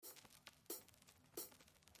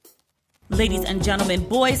Ladies and gentlemen,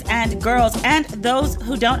 boys and girls, and those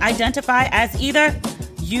who don't identify as either,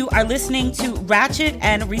 you are listening to Ratchet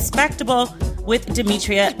and Respectable with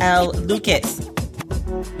Demetria L. Lucas.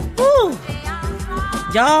 Woo!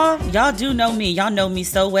 Y'all do know me. Y'all know me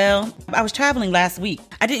so well. I was traveling last week.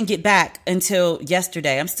 I didn't get back until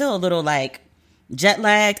yesterday. I'm still a little jet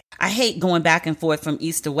lagged. I hate going back and forth from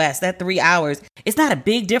east to west. That 3 hours, it's not a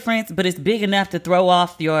big difference, but it's big enough to throw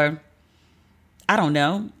off your,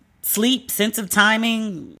 sleep, sense of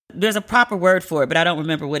timing. There's a proper word for it, but I don't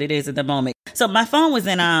remember what it is at the moment. So my phone was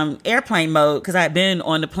in airplane mode because I had been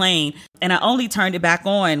on the plane, and I only turned it back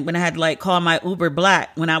on when I had to call my Uber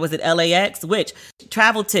Black when I was at LAX, which,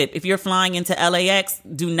 travel tip, if you're flying into LAX,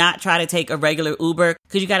 do not try to take a regular Uber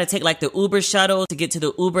because you got to take the Uber shuttle to get to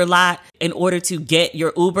the Uber lot in order to get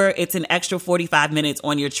your Uber. It's an extra 45 minutes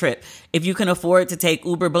on your trip. If you can afford to take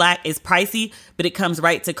Uber Black, it's pricey, but it comes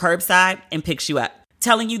right to curbside and picks you up.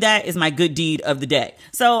 Telling you that is my good deed of the day.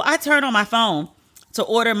 So I turn on my phone to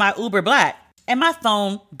order my Uber Black, and my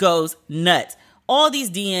phone goes nuts. All these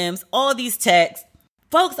DMs, all these texts,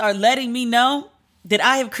 folks are letting me know that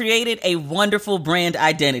I have created a wonderful brand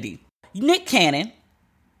identity. Nick Cannon,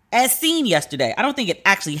 as seen yesterday, I don't think it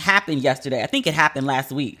actually happened yesterday. I think it happened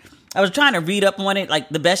last week. I was trying to read up on it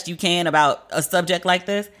the best you can about a subject like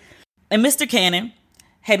this. And Mr. Cannon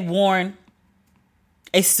had worn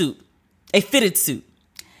a suit, a fitted suit.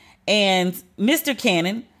 And Mr.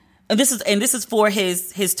 Cannon, and this is for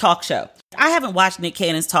his talk show. I haven't watched Nick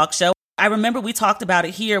Cannon's talk show. I remember we talked about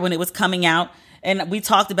it here when it was coming out, and we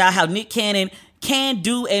talked about how Nick Cannon can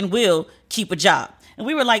do and will keep a job. And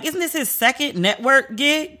we were like, isn't this his second network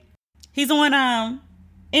gig? He's on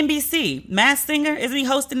NBC, Masked Singer. Isn't he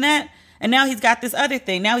hosting that? And now he's got this other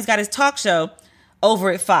thing. Now he's got his talk show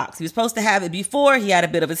over at Fox. He was supposed to have it before. He had a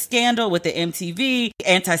bit of a scandal with the MTV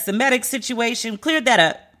anti-Semitic situation. Cleared that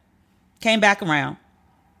up. Came back around,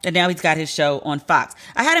 and now he's got his show on Fox.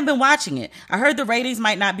 I hadn't been watching it. I heard the ratings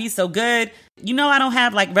might not be so good. I don't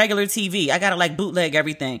have regular TV. I got to bootleg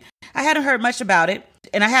everything. I hadn't heard much about it,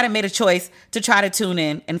 and I hadn't made a choice to try to tune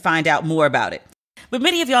in and find out more about it. But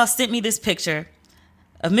many of y'all sent me this picture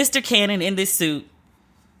of Mr. Cannon in this suit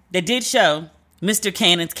that did show Mr.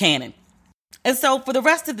 Cannon's Cannon. And so for the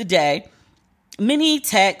rest of the day, many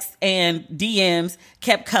texts and DMs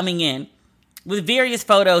kept coming in with various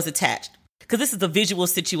photos attached, because this is a visual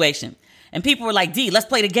situation. And people were like, D, let's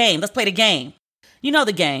play the game. Let's play the game. You know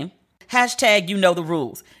the game. Hashtag you know the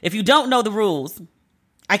rules. If you don't know the rules,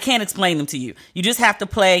 I can't explain them to you. You just have to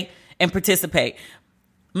play and participate.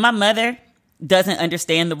 My mother doesn't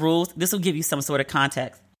understand the rules. This will give you some sort of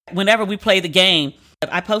context. Whenever we play the game,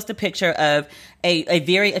 I post a picture of a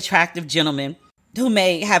very attractive gentleman who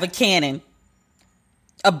may have a cannon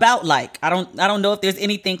about I don't know if there's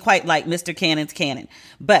anything quite like Mr. Cannon's cannon,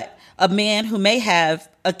 but a man who may have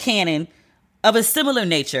a cannon of a similar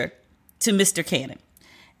nature to Mr. Cannon.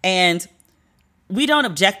 And we don't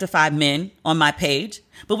objectify men on my page,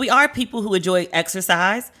 but we are people who enjoy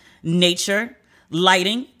exercise, nature,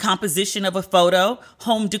 lighting, composition of a photo,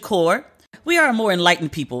 home decor. We are more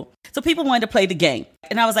enlightened people. So people wanted to play the game.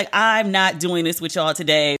 And I was like, I'm not doing this with y'all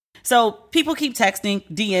today. So people keep texting,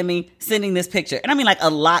 DMing, sending this picture. And I mean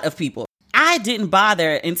a lot of people. I didn't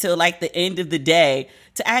bother until the end of the day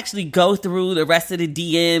to actually go through the rest of the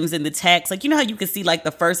DMs and the texts. How you can see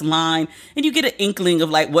the first line and you get an inkling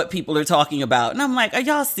of what people are talking about. And I'm like, are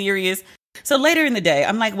y'all serious? So later in the day,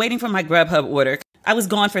 I'm waiting for my Grubhub order. I was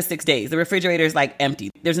gone for 6 days. The refrigerator is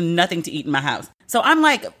empty. There's nothing to eat in my house. So I'm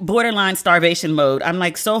borderline starvation mode.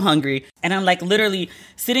 I'm so hungry. And I'm literally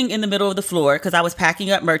sitting in the middle of the floor because I was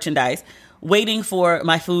packing up merchandise, waiting for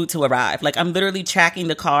my food to arrive. I'm literally tracking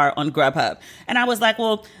the car on Grubhub. And I was like,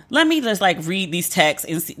 well, let me just read these texts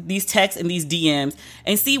and these DMs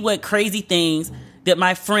and see what crazy things that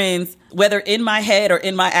my friends, whether in my head or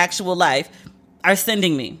in my actual life, are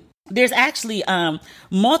sending me. There's actually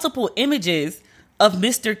multiple images of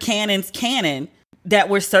Mr. Cannon's cannon that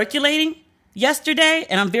were circulating yesterday.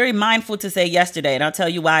 And I'm very mindful to say yesterday, and I'll tell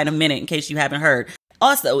you why in a minute in case you haven't heard.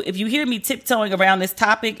 Also, if you hear me tiptoeing around this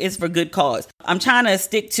topic, it's for good cause. I'm trying to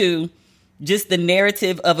stick to just the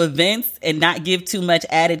narrative of events and not give too much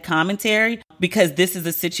added commentary, because this is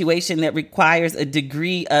a situation that requires a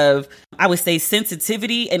degree of, I would say,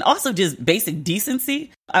 sensitivity and also just basic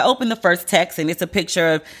decency. I opened the first text and it's a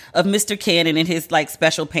picture of Mr. Cannon in his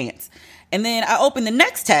special pants. And then I opened the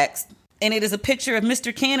next text and it is a picture of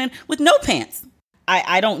Mr. Cannon with no pants.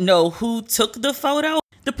 I don't know who took the photo.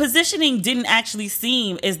 The positioning didn't actually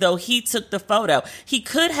seem as though he took the photo. He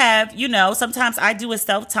could have, sometimes I do a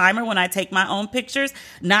self-timer when I take my own pictures,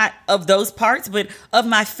 not of those parts, but of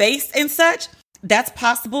my face and such. That's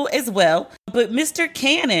possible as well. But Mr.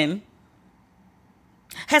 Cannon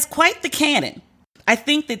has quite the cannon. I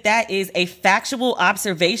think that is a factual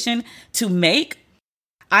observation to make.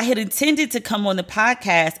 I had intended to come on the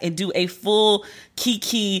podcast and do a full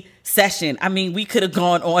Kiki session. I mean, we could have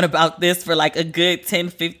gone on about this for like a good 10,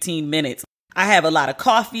 15 minutes. I have a lot of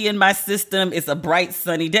coffee in my system. It's a bright,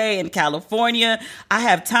 sunny day in California. I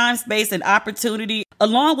have time, space, and opportunity,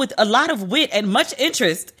 along with a lot of wit and much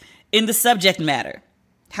interest in the subject matter.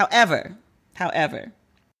 However,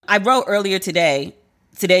 I wrote earlier today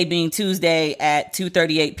being Tuesday at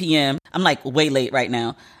 2:38 p.m. I'm like way late right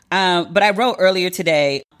now. But I wrote earlier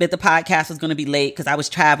today that the podcast was going to be late because I was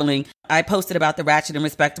traveling. I posted about the Ratchet and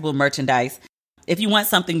Respectable merchandise. If you want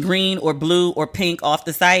something green or blue or pink off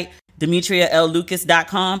the site,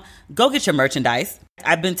 DemetriaLLucas.com, go get your merchandise.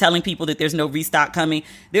 I've been telling people that there's no restock coming.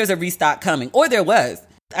 There's a restock coming, or there was.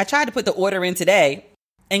 I tried to put the order in today,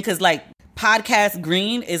 and because like podcast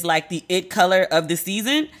green is like the it color of the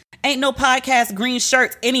season, ain't no podcast green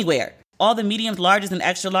shirts anywhere. All the mediums, larges, and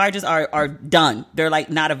extra larges are done. They're like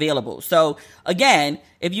not available. So again,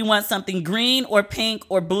 if you want something green or pink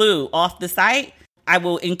or blue off the site, I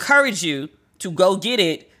will encourage you to go get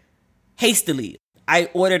it hastily. I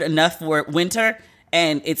ordered enough for winter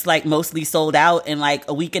and it's like mostly sold out in like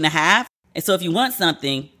a week and a half. And so if you want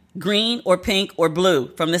something green or pink or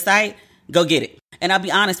blue from the site, go get it. And I'll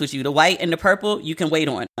be honest with you, the white and the purple, you can wait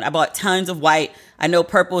on. I bought tons of white. I know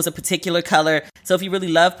purple is a particular color. So if you really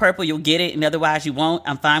love purple, you'll get it. And otherwise you won't.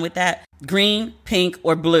 I'm fine with that. Green, pink,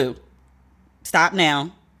 or blue. Stop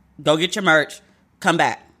now. Go get your merch. Come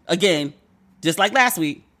back. Again, just like last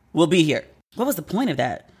week, we'll be here. What was the point of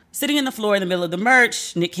that? Sitting on the floor in the middle of the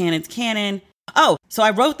merch, Nick Cannon's Cannon. Oh, so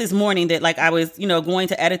I wrote this morning that like I was, going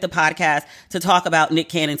to edit the podcast to talk about Nick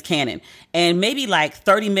Cannon's Cannon. And maybe like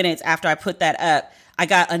 30 minutes after I put that up, I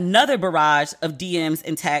got another barrage of DMs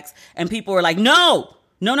and texts and people were like, no,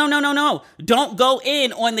 don't go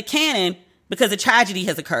in on the Cannon because a tragedy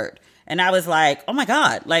has occurred. And I was like, oh my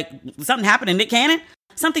God, like something happened to Nick Cannon?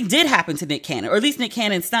 Something did happen to Nick Cannon, or at least Nick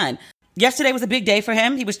Cannon's son. Yesterday was a big day for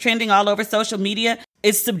him. He was trending all over social media.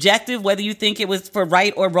 It's subjective whether you think it was for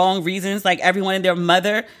right or wrong reasons. Like everyone and their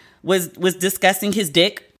mother was discussing his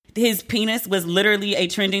dick. His penis was literally a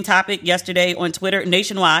trending topic yesterday on Twitter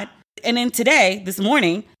nationwide. And then today, this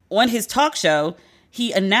morning, on his talk show,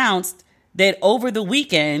 he announced that over the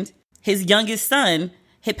weekend, his youngest son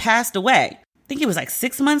had passed away. I think he was like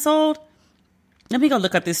 6 months old. Let me go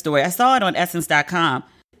look up this story. I saw it on Essence.com.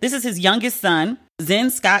 This is his youngest son, Zen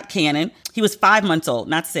Scott Cannon. He was 5 months old,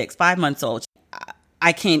 not 6, 5 months old.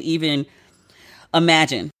 I can't even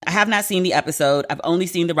imagine. I have not seen the episode. I've only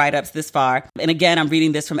seen the write-ups this far. And again, I'm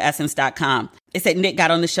reading this from Essence.com. It said Nick got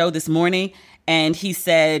on the show this morning and he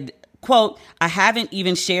said, quote, I haven't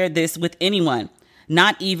even shared this with anyone,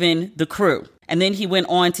 not even the crew. And then he went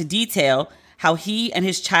on to detail how he and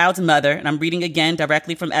his child's mother, and I'm reading again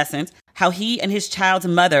directly from Essence, how he and his child's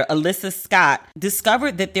mother, Alyssa Scott,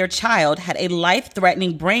 discovered that their child had a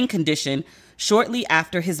life-threatening brain condition shortly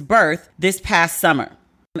after his birth this past summer.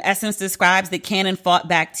 Essence describes that Cannon fought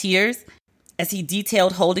back tears as he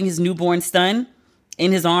detailed holding his newborn son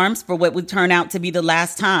in his arms for what would turn out to be the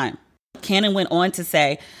last time. Cannon went on to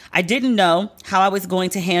say, I didn't know how I was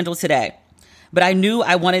going to handle today, but I knew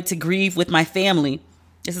I wanted to grieve with my family.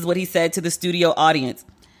 This is what he said to the studio audience.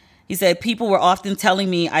 He said, people were often telling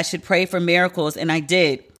me I should pray for miracles, and I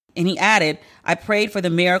did. And he added, I prayed for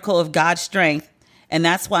the miracle of God's strength, and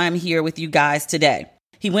that's why I'm here with you guys today.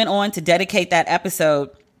 He went on to dedicate that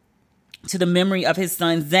episode to the memory of his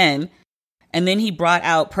son, Zen, and then he brought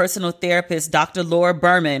out personal therapist Dr. Laura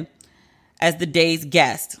Berman as the day's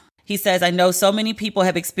guest. He says, I know so many people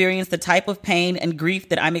have experienced the type of pain and grief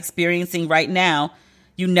that I'm experiencing right now.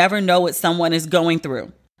 You never know what someone is going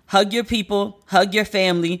through. Hug your people, hug your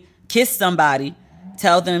family, kiss somebody,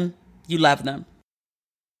 tell them you love them.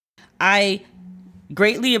 I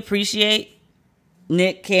greatly appreciate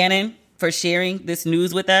Nick Cannon for sharing this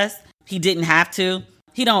news with us. He didn't have to.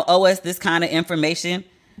 He don't owe us this kind of information,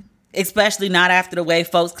 especially not after the way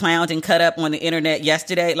folks clowned and cut up on the internet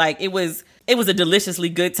yesterday. Like it was a deliciously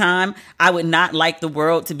good time. I would not like the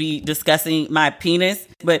world to be discussing my penis,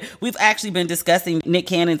 but we've actually been discussing Nick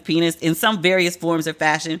Cannon's penis in some various forms of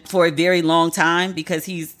fashion for a very long time because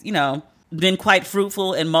he's, been quite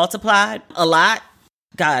fruitful and multiplied a lot.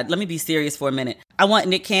 God, let me be serious for a minute. I want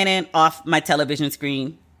Nick Cannon off my television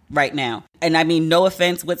screen right now. And I mean, no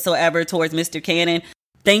offense whatsoever towards Mr. Cannon.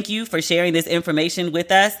 Thank you for sharing this information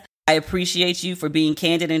with us. I appreciate you for being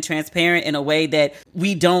candid and transparent in a way that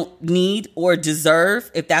we don't need or deserve.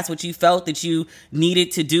 If that's what you felt that you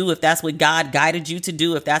needed to do, if that's what God guided you to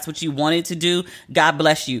do, if that's what you wanted to do, God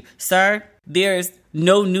bless you. Sir, there's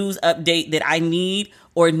no news update that I need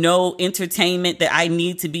or no entertainment that I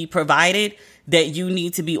need to be provided that you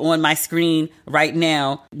need to be on my screen right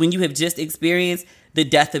now when you have just experienced the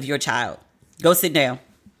death of your child. Go sit down.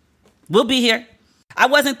 We'll be here. I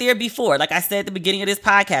wasn't there before. Like I said at the beginning of this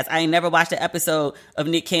podcast, I ain't never watched an episode of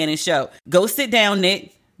Nick Cannon's show. Go sit down,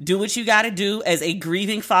 Nick. Do what you got to do as a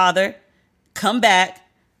grieving father. Come back.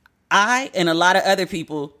 I and a lot of other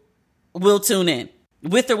people will tune in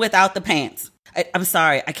with or without the pants. I'm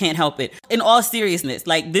sorry. I can't help it. In all seriousness,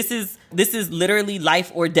 like this is literally life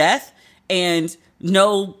or death, and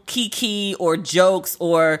no kiki or jokes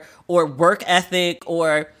or work ethic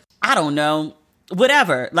or I don't know.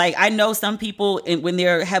 Whatever. Like, I know some people, when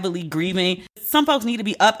they're heavily grieving, some folks need to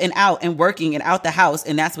be up and out and working and out the house,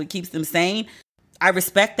 and that's what keeps them sane. I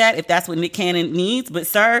respect that if that's what Nick Cannon needs, but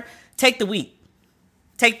sir, take the week.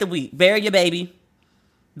 Take the week. Bury your baby.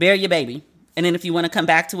 Bury your baby. And then if you want to come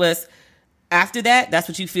back to us after that, that's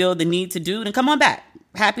what you feel the need to do, then come on back.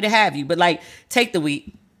 Happy to have you. But like, take the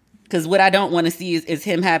week. Because what I don't want to see is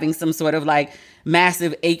him having some sort of like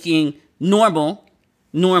massive aching normal,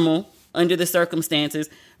 under the circumstances,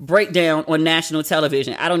 breakdown on national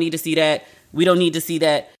television. I don't need to see that. We don't need to see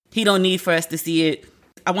that. He don't need for us to see it.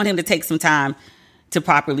 I want him to take some time to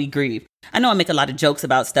properly grieve. I know I make a lot of jokes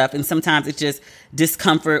about stuff, and sometimes it's just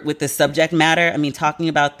discomfort with the subject matter. I mean, talking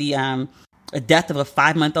about the death of a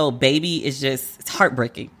 5-month-old baby is just, it's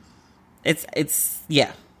heartbreaking. It's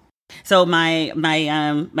yeah. So my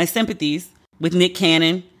sympathies with Nick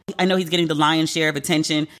Cannon. I know he's getting the lion's share of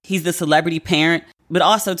attention. He's the celebrity parent, but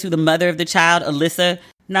also to the mother of the child, Alyssa.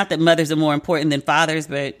 Not that mothers are more important than fathers,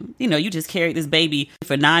 but, you know, you just carried this baby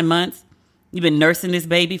for 9 months. You've been nursing this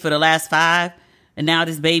baby for the last 5, and now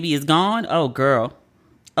this baby is gone. Oh, girl.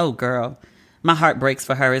 My heart breaks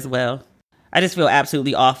for her as well. I just feel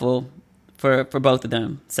absolutely awful for both of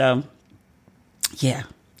them. So, yeah,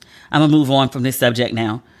 I'm going to move on from this subject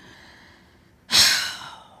now.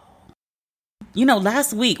 You know,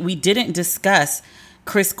 last week we didn't discuss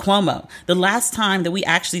Chris Cuomo. The last time that we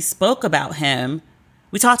actually spoke about him,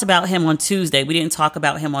 we talked about him on Tuesday. We didn't talk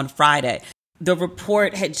about him on Friday. The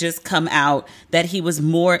report had just come out that he was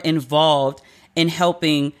more involved in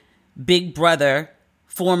helping Big Brother,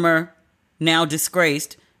 former, now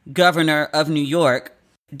disgraced governor of New York,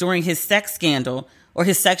 during his sex scandal, or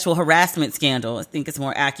his sexual harassment scandal, I think it's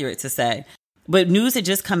more accurate to say. But news had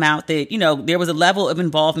just come out that, you know, there was a level of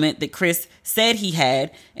involvement that Chris said he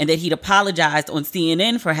had and that he'd apologized on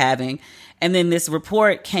CNN for having. And then this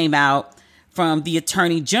report came out from the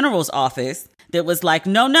Attorney General's office that was like,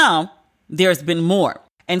 no, there's been more.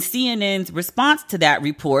 And CNN's response to that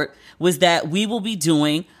report was that we will be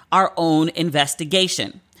doing our own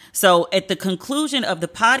investigation. So at the conclusion of the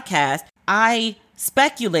podcast, I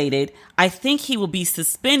speculated, I think he will be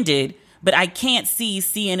suspended, but I can't see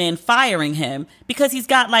CNN firing him because he's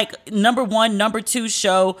got like number 1, number 2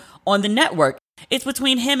 show on the network. It's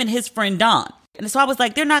between him and his friend Don. And so I was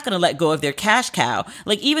like, they're not going to let go of their cash cow.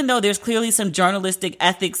 Like, even though there's clearly some journalistic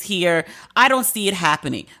ethics here, I don't see it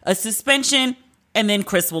happening. A suspension, and then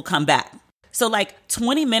Chris will come back. So like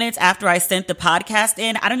 20 minutes after I sent the podcast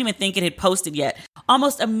in, I don't even think it had posted yet.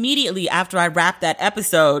 Almost immediately after I wrapped that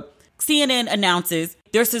episode, CNN announces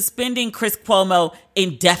they're suspending Chris Cuomo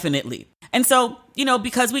indefinitely. And so, you know,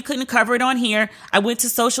 because we couldn't cover it on here, I went to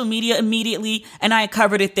social media immediately and I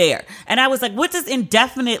covered it there. And I was like, what does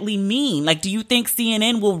indefinitely mean? Like, do you think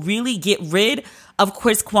CNN will really get rid of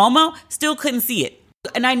Chris Cuomo? Still couldn't see it.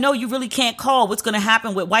 And I know you really can't call what's going to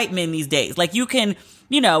happen with white men these days. Like, you can,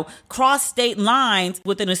 you know, cross state lines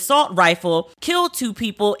with an assault rifle, kill 2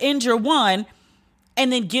 people, injure 1,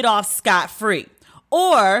 and then get off scot-free.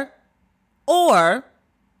 Or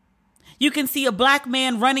you can see a black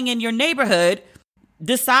man running in your neighborhood,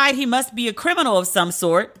 decide he must be a criminal of some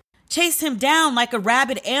sort, chase him down like a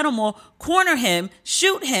rabid animal, corner him,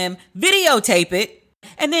 shoot him, videotape it,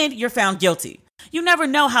 and then you're found guilty. You never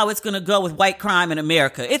know how it's going to go with white crime in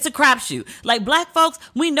America. It's a crapshoot. Like, black folks,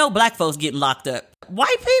 we know black folks getting locked up.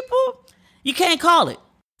 White people, you can't call it.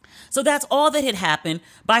 So that's all that had happened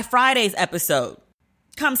by Friday's episode.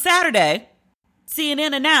 Come Saturday,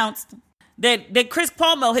 CNN announced that Chris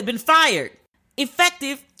Cuomo had been fired,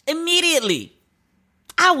 effective immediately.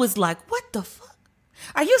 I was like, what the fuck?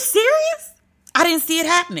 Are you serious? I didn't see it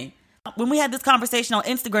happening. When we had this conversation on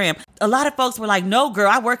Instagram, a lot of folks were like, no, girl,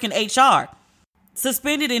 I work in HR.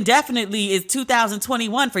 Suspended indefinitely is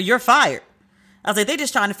 2021 for you're fired. I was like, they're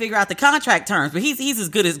just trying to figure out the contract terms, but he's as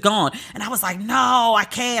good as gone. And I was like, no, I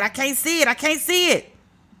can't see it.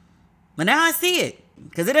 But now I see it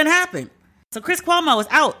because it didn't happen. So Chris Cuomo was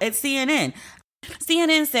out at CNN.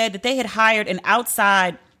 CNN said that they had hired an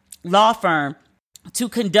outside law firm to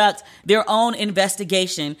conduct their own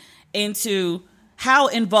investigation into how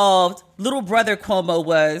involved little brother Cuomo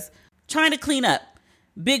was trying to clean up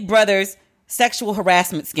Big Brother's sexual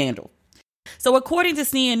harassment scandal. So according to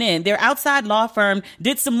CNN, their outside law firm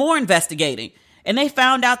did some more investigating, and they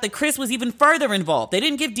found out that Chris was even further involved. They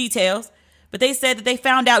didn't give details, but they said that they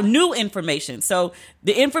found out new information. So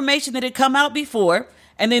the information that had come out before,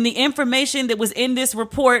 and then the information that was in this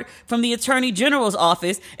report from the Attorney General's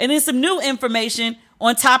office, and then some new information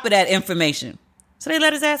on top of that information. So they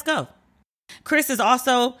let his ass go. Chris is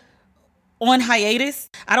also on hiatus.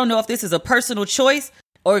 I don't know if this is a personal choice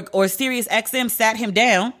or SiriusXM sat him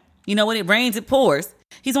down. You know, when it rains, it pours.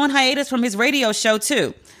 He's on hiatus from his radio show,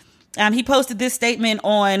 too. He posted this statement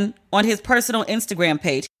on his personal Instagram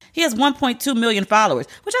page. He has 1.2 million followers,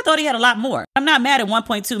 which I thought he had a lot more. I'm not mad at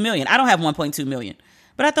 1.2 million. I don't have 1.2 million,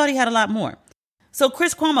 but I thought he had a lot more. So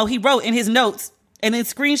Chris Cuomo, he wrote in his notes and then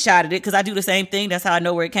screenshotted it, because I do the same thing. That's how I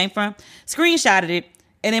know where it came from. Screenshotted it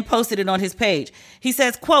and then posted it on his page. He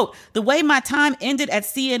says, quote, "The way my time ended at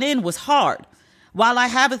CNN was hard. While I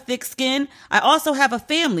have a thick skin, I also have a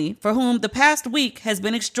family for whom the past week has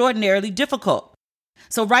been extraordinarily difficult.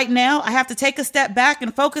 So right now, I have to take a step back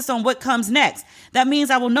and focus on what comes next. That means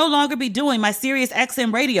I will no longer be doing my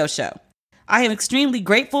SiriusXM radio show. I am extremely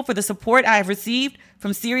grateful for the support I have received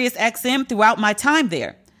from SiriusXM throughout my time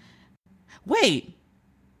there." Wait.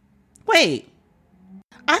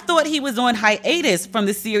 I thought he was on hiatus from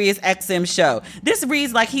the SiriusXM show. This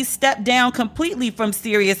reads like he stepped down completely from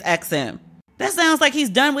SiriusXM. That sounds like he's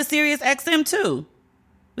done with SiriusXM too.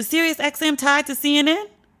 Was SiriusXM tied to CNN?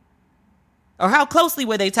 Or how closely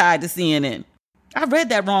were they tied to CNN? I read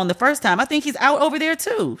that wrong the first time. I think he's out over there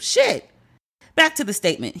too. Shit. Back to the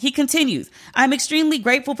statement. He continues, "I'm extremely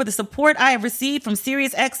grateful for the support I have received from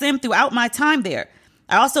SiriusXM throughout my time there.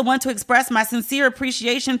 I also want to express my sincere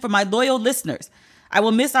appreciation for my loyal listeners. I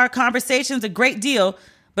will miss our conversations a great deal,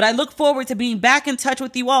 but I look forward to being back in touch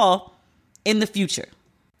with you all in the future."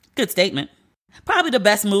 Good statement. Probably the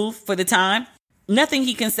best move for the time. Nothing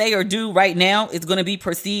he can say or do right now is going to be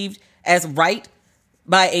perceived as right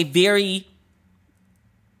by a very,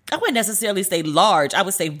 I wouldn't necessarily say large, I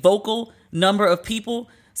would say vocal number of people.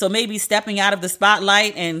 So maybe stepping out of the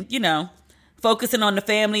spotlight and, focusing on the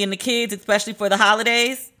family and the kids, especially for the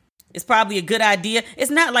holidays, is probably a good idea.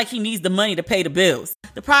 It's not like he needs the money to pay the bills.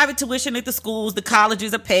 The private tuition at the schools, the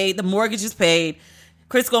colleges are paid, the mortgage is paid.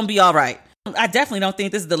 Chris going to be all right. I definitely don't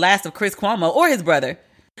think this is the last of Chris Cuomo or his brother.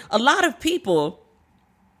 A lot of people,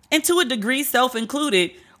 and to a degree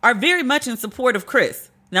self-included, are very much in support of Chris.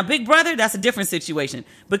 Now, Big Brother, that's a different situation.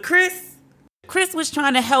 But Chris was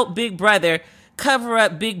trying to help Big Brother cover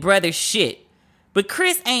up Big Brother's shit. But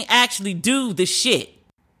Chris ain't actually do the shit.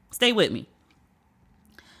 Stay with me.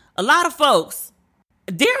 A lot of folks,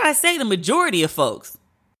 dare I say the majority of folks,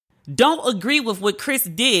 don't agree with what Chris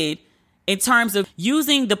did in terms of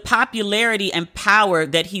using the popularity and power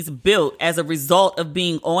that he's built as a result of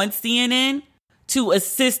being on CNN to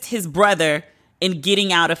assist his brother in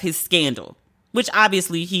getting out of his scandal, which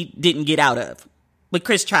obviously he didn't get out of. But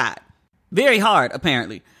Chris tried. Very hard,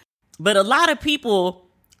 apparently. But a lot of people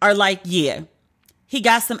are like, yeah, he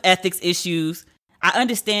got some ethics issues. I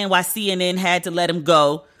understand why CNN had to let him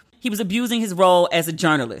go. He was abusing his role as a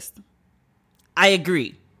journalist. I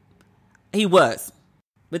agree. He was.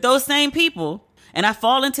 But those same people, and I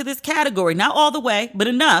fall into this category, not all the way, but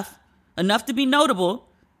enough to be notable,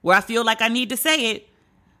 where I feel like I need to say it,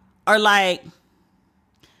 are like,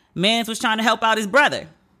 Mans was trying to help out his brother.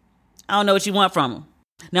 I don't know what you want from him.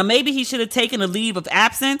 Now, maybe he should have taken a leave of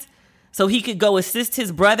absence so he could go assist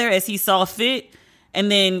his brother as he saw fit, and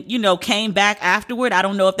then, came back afterward. I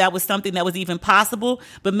don't know if that was something that was even possible,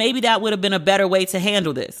 but maybe that would have been a better way to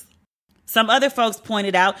handle this. Some other folks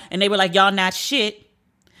pointed out, and they were like, y'all not shit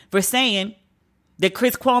for saying that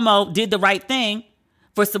Chris Cuomo did the right thing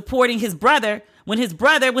for supporting his brother when his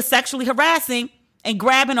brother was sexually harassing and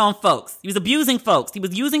grabbing on folks. He was abusing folks. He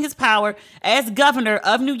was using his power as governor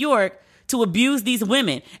of New York to abuse these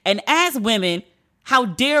women. And as women, how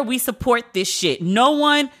dare we support this shit? No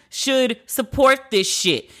one should support this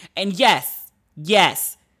shit. And yes,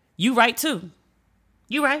 you right too.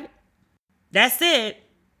 You right. That said,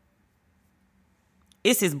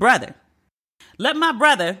 it's his brother. Let my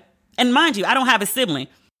brother, and mind you, I don't have a sibling.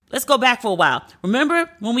 Let's go back for a while. Remember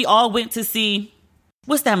when we all went to see,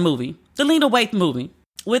 what's that movie? The Lena Waithe movie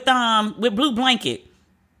with Blue Blanket.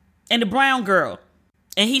 and the brown girl,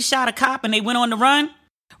 and he shot a cop and they went on the run.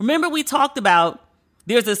 Remember we talked about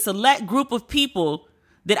there's a select group of people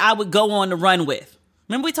that I would go on the run with.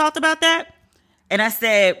 Remember we talked about that? And I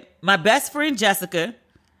said, my best friend, Jessica.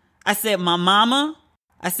 I said, my mama.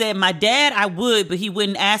 I said, my dad, I would, but he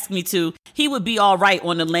wouldn't ask me to. He would be all right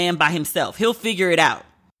on the land by himself. He'll figure it out.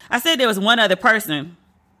 I said there was one other person.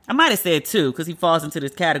 I might have said two because he falls into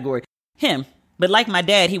this category. Him. But like my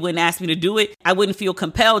dad, he wouldn't ask me to do it. I wouldn't feel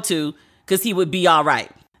compelled to because he would be all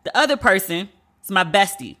right. The other person is my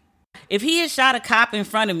bestie. If he had shot a cop in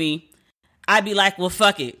front of me, I'd be like, well,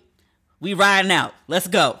 fuck it. We riding out. Let's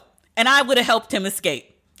go. And I would have helped him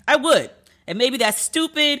escape. I would. And maybe that's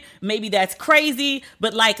stupid. Maybe that's crazy.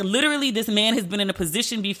 But like literally this man has been in a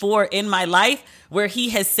position before in my life where he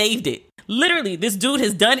has saved it. Literally, this dude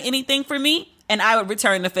has done anything for me and I would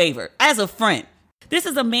return the favor as a friend. This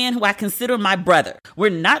is a man who I consider my brother. We're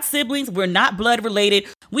not siblings. We're not blood related.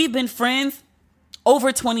 We've been friends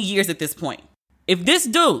over 20 years at this point. If this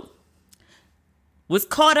dude was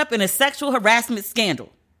caught up in a sexual harassment scandal,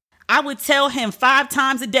 I would tell him 5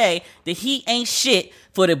 times a day that he ain't shit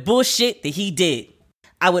for the bullshit that he did.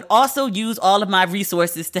 I would also use all of my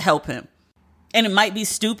resources to help him. And it might be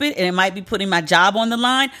stupid and it might be putting my job on the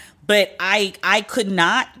line, but I could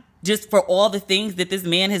not, just for all the things that this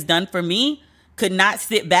man has done for me, could not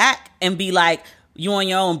sit back and be like, you on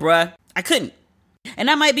your own, bruh. I couldn't. And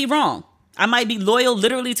I might be wrong. I might be loyal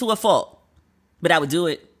literally to a fault, but I would do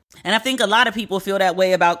it. And I think a lot of people feel that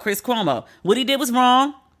way about Chris Cuomo. What he did was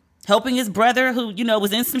wrong. Helping his brother who,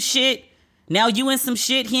 was in some shit. Now you in some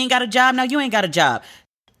shit. He ain't got a job. Now you ain't got a job.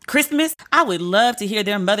 Christmas, I would love to hear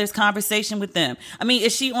their mother's conversation with them. I mean,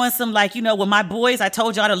 is she on some with my boys, I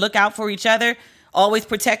told y'all to look out for each other. Always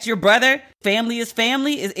protect your brother. Family is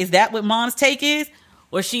family. Is that what mom's take is?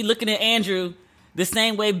 Or is she looking at Andrew the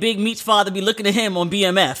same way Big Meech's father be looking at him on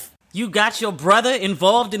BMF? You got your brother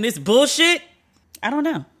involved in this bullshit? I don't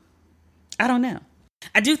know.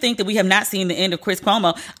 I do think that we have not seen the end of Chris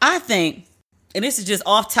Cuomo. I think, and this is just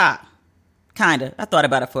off top, kind of. I thought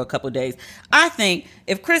about it for a couple of days. I think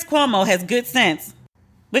if Chris Cuomo has good sense,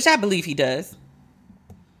 which I believe he does,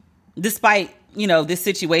 despite, this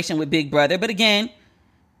situation with Big Brother. But again,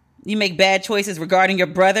 you make bad choices regarding your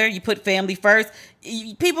brother. You put family first.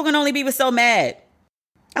 People can only be so mad.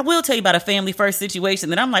 I will tell you about a family first situation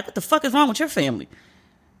that I'm like, what the fuck is wrong with your family?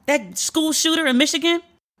 That school shooter in Michigan,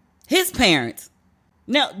 his parents.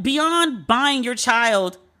 Now, beyond buying your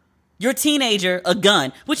child, your teenager, a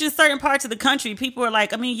gun, which in certain parts of the country, people are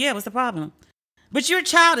like, yeah, what's the problem? But your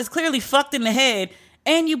child is clearly fucked in the head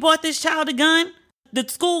and you bought this child a gun. The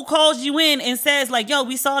school calls you in and says yo,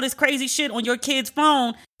 we saw this crazy shit on your kid's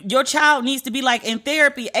phone. Your child needs to be in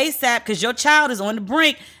therapy ASAP because your child is on the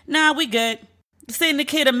brink. Nah, we good. Send the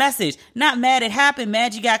kid a message. Not mad it happened,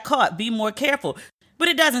 mad you got caught. Be more careful. But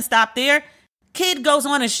it doesn't stop there. Kid goes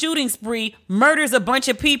on a shooting spree, murders a bunch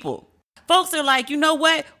of people. Folks are like, you know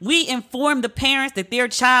what? We informed the parents that their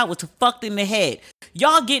child was fucked in the head.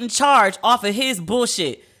 Y'all getting charged off of his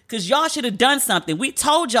bullshit because y'all should have done something. We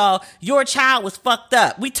told y'all your child was fucked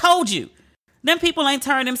up. We told you. Them people ain't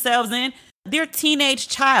turned themselves in. They're teenage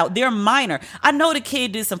child. They're minor. I know the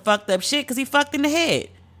kid did some fucked up shit because he fucked in the head.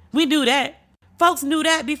 We knew that. Folks knew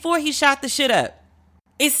that before he shot the shit up.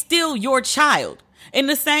 It's still your child. In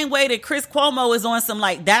the same way that Chris Cuomo is on some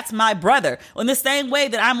that's my brother. In the same way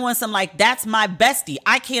that I'm on some that's my bestie.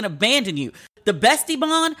 I can't abandon you. The bestie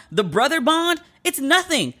bond, the brother bond, it's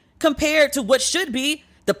nothing compared to what should be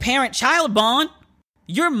the parent-child bond.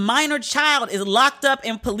 Your minor child is locked up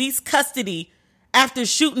in police custody after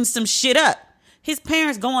shooting some shit up. His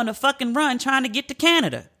parents go on a fucking run trying to get to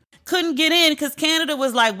Canada. Couldn't get in because Canada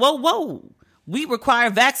was like, whoa, we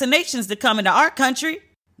require vaccinations to come into our country.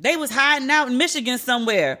 They was hiding out in Michigan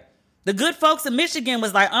somewhere. The good folks in Michigan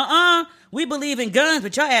was like, we believe in guns,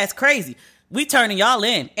 but your ass crazy. We turning y'all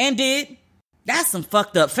in. And did. That's some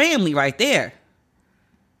fucked up family right there.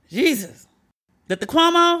 Jesus. But the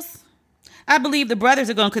Cuomos, I believe the brothers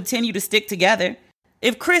are going to continue to stick together.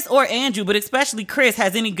 If Chris or Andrew, but especially Chris,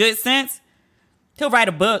 has any good sense, he'll write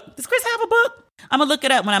a book. Does Chris have a book? I'm going to look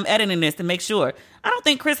it up when I'm editing this to make sure. I don't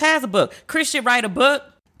think Chris has a book. Chris should write a book.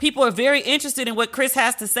 People are very interested in what Chris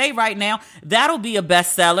has to say right now. That'll be a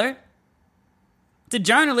bestseller. To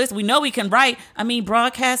journalists, we know we can write.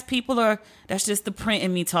 Broadcast people that's just the print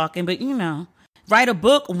in me talking. But, write a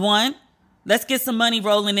book, one. Let's get some money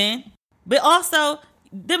rolling in. But also,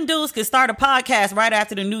 them dudes could start a podcast right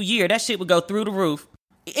after the new year. That shit would go through the roof.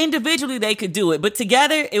 Individually, they could do it. But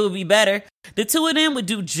together, it would be better. The two of them would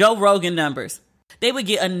do Joe Rogan numbers. They would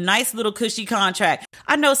get a nice little cushy contract.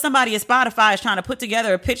 I know somebody at Spotify is trying to put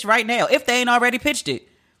together a pitch right now, if they ain't already pitched it,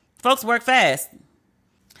 Folks work fast.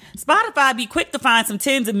 Spotify be quick to find some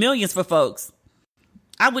tens of millions for folks.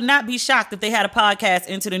 I would not be shocked if they had a podcast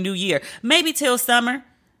into the new year. Maybe till summer.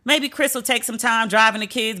 Maybe Chris will take some time driving the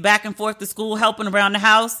kids back and forth to school, helping around the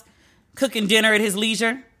house, cooking dinner at his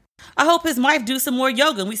leisure. I hope his wife do some more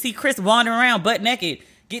yoga and we see Chris wandering around butt naked,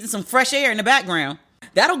 getting some fresh air in the background.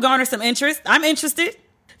 That'll garner some interest. I'm interested.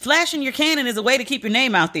 Flashing your Cannon is a way to keep your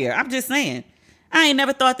name out there. I'm just saying. I ain't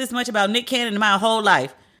never thought this much about Nick Cannon in my whole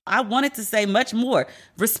life. I wanted to say much more.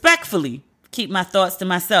 Respectfully, keep my thoughts to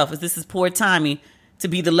myself, as this is poor timing to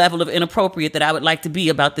be the level of inappropriate that I would like to be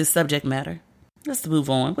about this subject matter. Let's move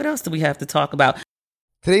on. What else do we have to talk about?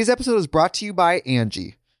 Today's episode is brought to you by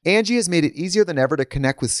Angie. Angie has made it easier than ever to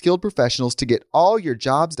connect with skilled professionals to get all your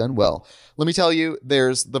jobs done well. Let me tell you,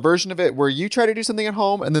 there's the version of it where you try to do something at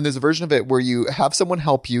home, and then there's a version of it where you have someone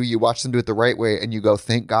help you, you watch them do it the right way, and you go,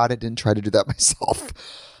 thank God I didn't try to do that myself.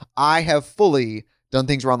 I have fully done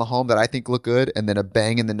things around the home that I think look good, and then a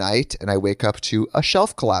bang in the night, and I wake up to a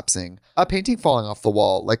shelf collapsing, a painting falling off the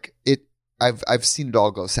wall. I've seen it all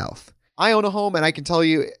go south. I own a home, and I can tell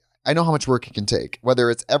you, I know how much work it can take.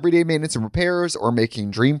 Whether it's everyday maintenance and repairs or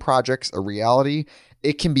making dream projects a reality,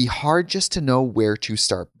 it can be hard just to know where to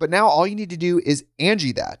start. But now all you need to do is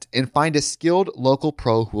Angie that and find a skilled local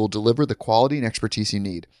pro who will deliver the quality and expertise you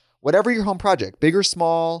need. Whatever your home project, big or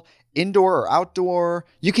small, indoor or outdoor,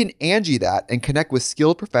 you can Angie that and connect with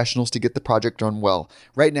skilled professionals to get the project done well.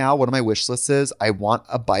 Right now, one of my wish lists is I want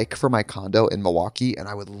a bike for my condo in Milwaukee, and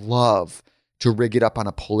I would love to rig it up on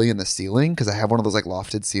a pulley in the ceiling because I have one of those like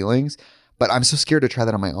lofted ceilings, but I'm so scared to try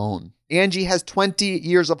that on my own. Angie has 20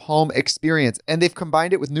 years of home experience, and they've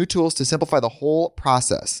combined it with new tools to simplify the whole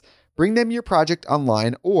process. Bring them your project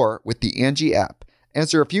online or with the Angie app.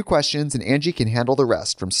 Answer a few questions and Angie can handle the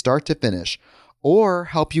rest from start to finish, or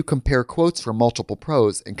help you compare quotes from multiple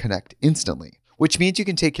pros and connect instantly, which means you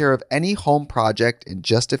can take care of any home project in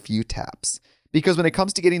just a few taps. Because when it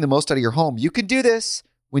comes to getting the most out of your home, you can do this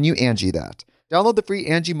when you Angie that. Download the free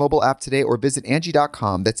Angie mobile app today or visit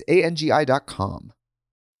Angie.com. That's ANGI.com.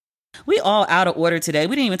 We all out of order today.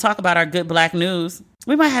 We didn't even talk about our good black news.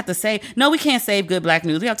 We might have to say, no, we can't save good black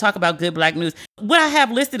news. We have to talk about good black news. What I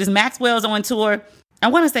have listed is Maxwell's on tour. I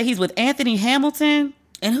want to say he's with Anthony Hamilton.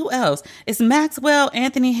 And who else? It's Maxwell,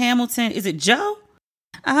 Anthony Hamilton. Is it Joe?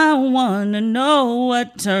 I want to know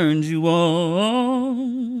what turns you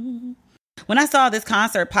on. When I saw this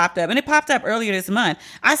concert popped up, and it popped up earlier this month,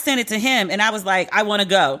 I sent it to him and I was like, I want to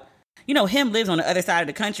go. You know, him lives on the other side of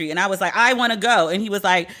the country. And I was like, I want to go. And he was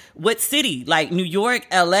like, what city? Like New York,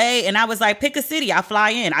 LA? And I was like, pick a city. I'll fly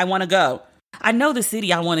in. I want to go. I know the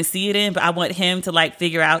city I want to see it in, but I want him to like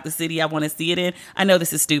figure out the city I want to see it in. I know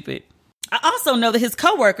this is stupid. I also know that his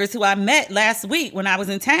coworkers who I met last week when I was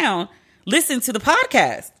in town listened to the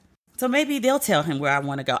podcast. So maybe they'll tell him where I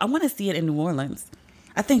want to go. I want to see it in New Orleans.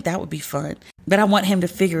 I think that would be fun, but I want him to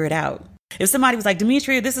figure it out. If somebody was like,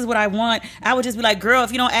 Demetria, this is what I want, I would just be like, girl,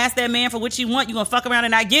 if you don't ask that man for what you want, you're going to fuck around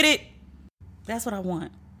and not get it. That's what I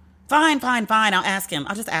want. Fine. I'll ask him.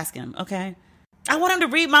 I'll just ask him. Okay. I want him to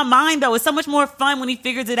read my mind though. It's so much more fun when he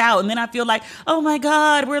figures it out. And then I feel like, oh my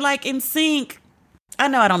God, we're like in sync. I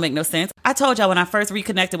know I don't make no sense. I told y'all when I first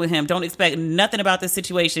reconnected with him, don't expect nothing about this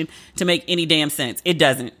situation to make any damn sense. It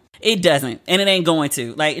doesn't. And it ain't going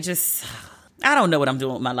to. Like, it just, I don't know what I'm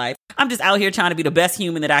doing with my life. I'm just out here trying to be the best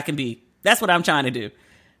human that I can be. That's what I'm trying to do.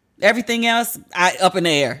 Everything else, up in the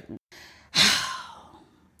air.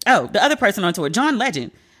 Oh, the other person on tour, John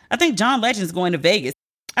Legend. I think John Legend's going to Vegas.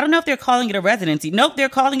 I don't know if they're calling it a residency. Nope, they're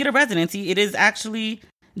calling it a residency. It is actually,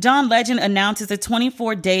 John Legend announces a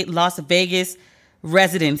 24-date Las Vegas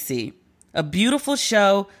residency. A beautiful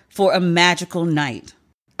show for a magical night.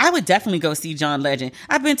 I would definitely go see John Legend.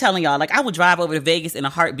 I've been telling y'all, like, I would drive over to Vegas in a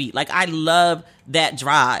heartbeat. Like, I love that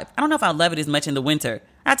drive. I don't know if I love it as much in the winter.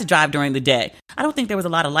 I have to drive during the day. I don't think there was a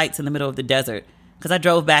lot of lights in the middle of the desert because I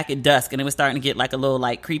drove back at dusk and it was starting to get like a little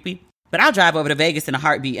like creepy. But I'll drive over to Vegas in a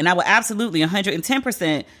heartbeat and I will absolutely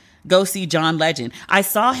 110% go see John Legend. I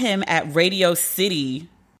saw him at Radio City.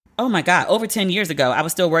 Oh my God, over 10 years ago. I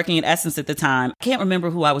was still working at Essence at the time. I can't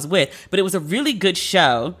remember who I was with, but it was a really good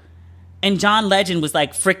show. And John Legend was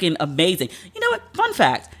like freaking amazing. You know what? Fun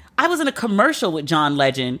fact. I was in a commercial with John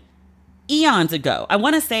Legend eons ago. I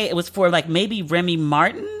want to say it was for like maybe Remy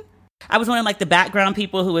Martin. I was one of like the background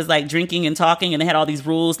people who was like drinking and talking, and they had all these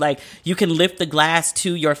rules like you can lift the glass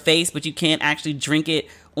to your face, but you can't actually drink it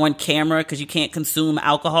on camera because you can't consume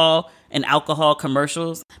alcohol in alcohol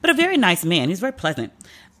commercials. But a very nice man. He's very pleasant.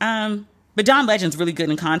 But John Legend's really good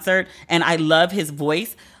in concert, and I love his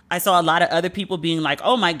voice. I saw a lot of other people being like,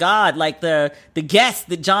 oh my God, like the guest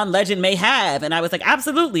that John Legend may have. And I was like,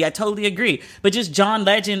 absolutely, I totally agree. But just John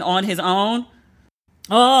Legend on his own,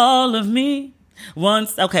 all of me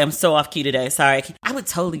once. Okay, I'm so off key today. Sorry. I would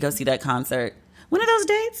totally go see that concert. When are those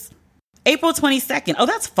dates? April 22nd. Oh,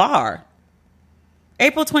 that's far.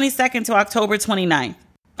 April 22nd to October 29th.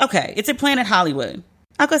 Okay, it's at Planet Hollywood.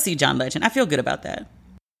 I'll go see John Legend. I feel good about that.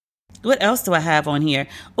 What else do I have on here?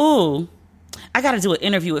 Ooh, I got to do an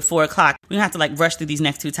interview at 4 o'clock. We're going to have to like rush through these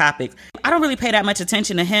next two topics. I don't really pay that much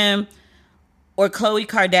attention to him or Khloe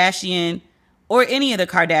Kardashian or any of the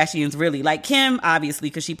Kardashians, really. Like Kim, obviously,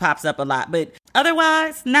 because she pops up a lot. But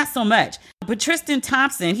otherwise, not so much. But Tristan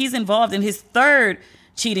Thompson, he's involved in his third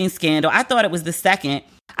cheating scandal. I thought it was the second.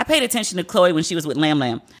 I paid attention to Khloe when she was with Lam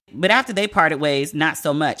Lam. But after they parted ways, not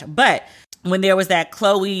so much. But when there was that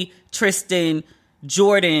Khloe, Tristan,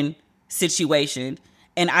 Jordan situation,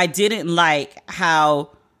 and I didn't like how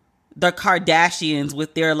the Kardashians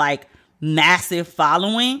with their like massive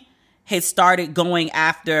following had started going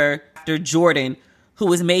after Jordan, who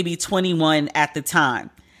was maybe 21 at the time.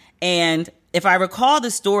 And if I recall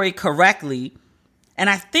the story correctly, and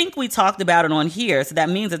I think we talked about it on here, so that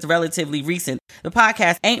means it's relatively recent. The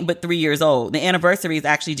podcast ain't but 3 years old. The anniversary is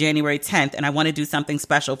actually January 10th, and I want to do something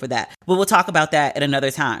special for that. But we'll talk about that at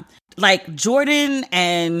another time. Like Jordan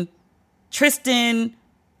and Tristan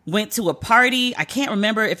went to a party. I can't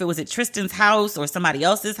remember if it was at Tristan's house or somebody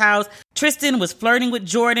else's house. Tristan was flirting with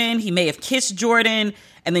Jordan. He may have kissed Jordan.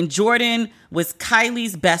 And then Jordan was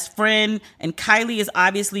Kylie's best friend. And Kylie is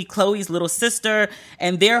obviously Khloe's little sister.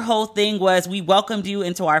 And their whole thing was, we welcomed you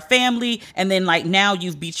into our family. And then like, now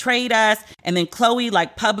you've betrayed us. And then Khloe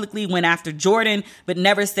like publicly went after Jordan, but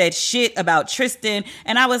never said shit about Tristan.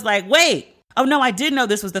 And I was like, wait. Oh, no, I did know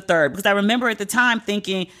this was the third, because I remember at the time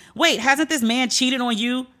thinking, wait, hasn't this man cheated on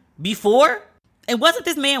you before? And wasn't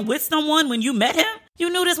this man with someone when you met him? You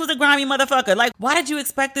knew this was a grimy motherfucker. Like, why did you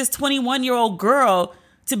expect this 21-year-old girl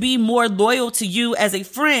to be more loyal to you as a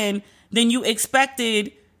friend than you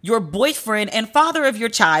expected your boyfriend and father of your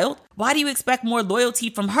child? Why do you expect more loyalty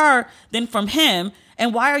from her than from him?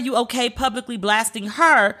 And why are you okay publicly blasting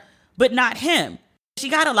her, but not him? She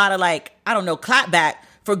got a lot of like, I don't know, clapback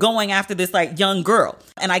for going after this like young girl.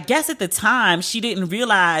 And I guess at the time she didn't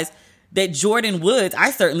realize that Jordyn Woods,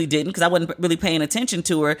 I certainly didn't because I wasn't really paying attention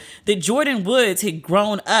to her, that Jordyn Woods had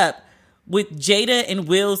grown up with Jada and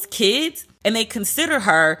Will's kids and they consider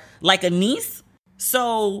her like a niece.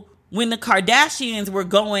 So when the Kardashians were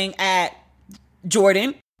going at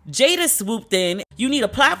Jordan, Jada swooped in. You need a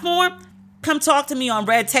platform? Come talk to me on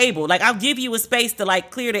Red Table. Like, I'll give you a space to like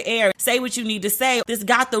clear the air, say what you need to say. This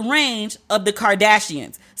got the range of the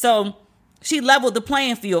Kardashians. So she leveled the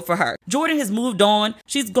playing field for her. Jordan has moved on.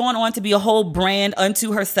 She's gone on to be a whole brand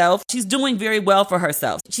unto herself. She's doing very well for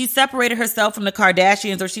herself. She separated herself from the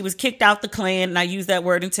Kardashians, or she was kicked out the clan, and I use that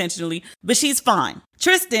word intentionally, but she's fine.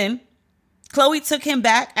 Tristan, Khloe took him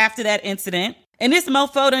back after that incident, and this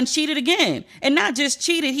mofo done cheated again. And not just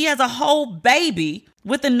cheated, he has a whole baby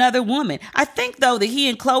with another woman. I think, though, that he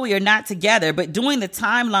and Khloe are not together, but doing the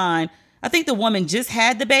timeline, I think the woman just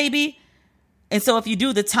had the baby. And so if you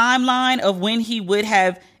do the timeline of when he would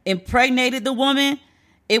have impregnated the woman,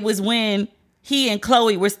 it was when he and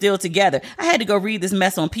Khloe were still together. I had to go read this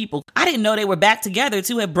mess on People. I didn't know they were back together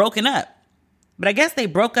to have broken up. But I guess they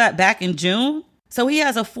broke up back in June. So he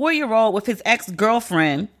has a 4-year-old with his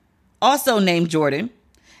ex-girlfriend, also named Jordan.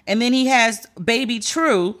 And then he has baby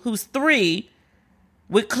True, who's 3,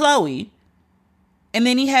 with Khloe. And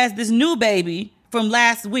then he has this new baby from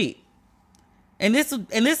last week. And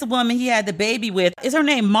this woman he had the baby with, is her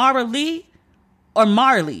name Mara Lee or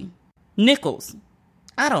Marley Nichols?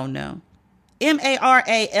 I don't know.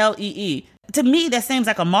 Marallee. To me, that seems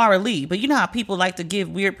like a Mara Lee, but you know how people like to give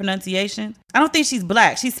weird pronunciations? I don't think she's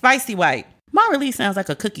black. She's spicy white. Mara Lee sounds like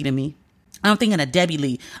a cookie to me. I'm thinking of Debbie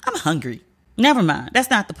Lee. I'm hungry. Never mind. That's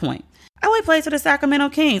not the point. Oh, he plays for the Sacramento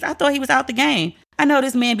Kings. I thought he was out the game. I know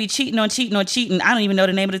this man be cheating. I don't even know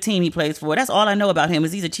the name of the team he plays for. That's all I know about him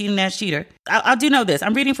is he's a cheating ass cheater. I do know this.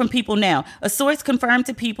 I'm reading from People now. A source confirmed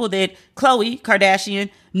to People that Khloe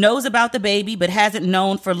Kardashian knows about the baby but hasn't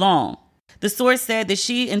known for long. The source said that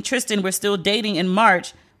she and Tristan were still dating in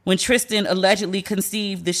March when Tristan allegedly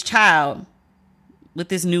conceived this child with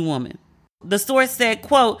this new woman. The source said,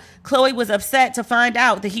 quote, Khloe was upset to find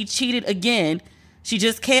out that he cheated again. She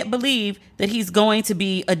just can't believe that he's going to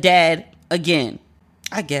be a dad again,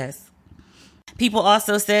 I guess. People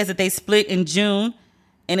also says that they split in June.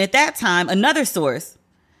 And at that time, another source,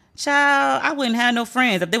 child, I wouldn't have no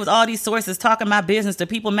friends if there was all these sources talking my business to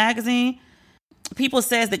People magazine. People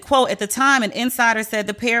says that, quote, at the time, an insider said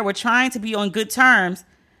the pair were trying to be on good terms,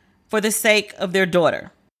 for the sake of their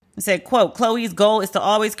daughter. It said, quote, Chloe's goal is to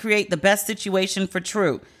always create the best situation for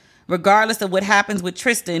True. Regardless of what happens with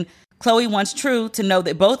Tristan, Chloe wants True to know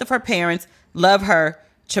that both of her parents love her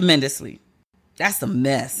tremendously. That's a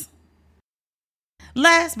mess.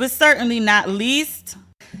 Last but certainly not least,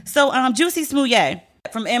 Jussie Smollett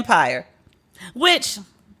from Empire, which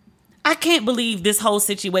I can't believe this whole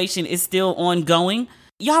situation is still ongoing.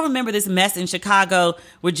 Y'all remember this mess in Chicago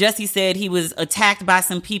where Jussie said he was attacked by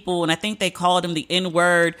some people and I think they called him the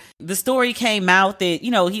N-word. The story came out that,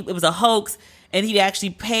 it was a hoax and he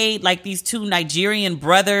actually paid like these two Nigerian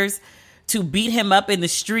brothers to beat him up in the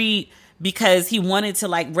street because he wanted to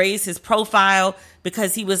like raise his profile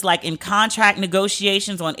because he was like in contract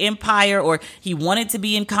negotiations on Empire, or he wanted to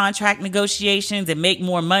be in contract negotiations and make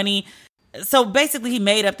more money. So basically he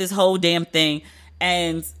made up this whole damn thing,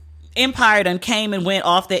 and Empire done came and went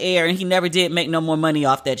off the air and he never did make no more money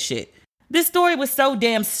off that shit. This story was so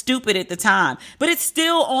damn stupid at the time, but it's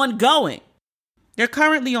still ongoing. They're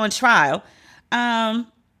currently on trial,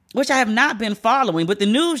 which I have not been following, but the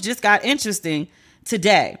news just got interesting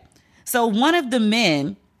today. So one of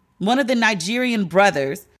the Nigerian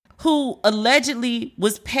brothers who allegedly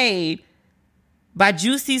was paid by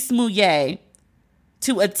Jussie Smollett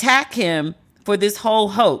to attack him for this whole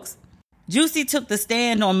hoax. Jussie took the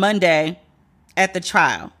stand on Monday at the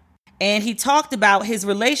trial, and he talked about his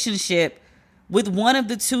relationship with one of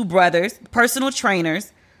the two brothers, personal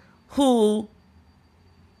trainers, who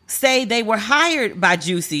say they were hired by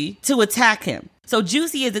Jussie to attack him. So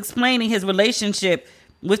Jussie is explaining his relationship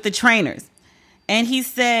with the trainers. And he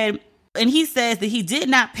says that he did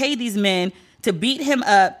not pay these men to beat him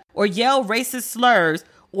up or yell racist slurs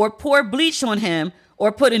or pour bleach on him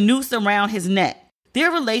or put a noose around his neck.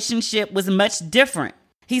 Their relationship was much different.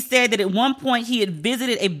 He said that at one point he had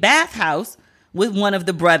visited a bathhouse with one of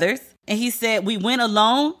the brothers, and he said, we went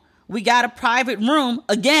alone, we got a private room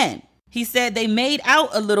again. He said they made out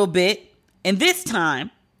a little bit, and this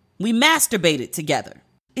time we masturbated together.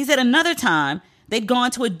 He said another time they'd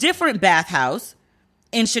gone to a different bathhouse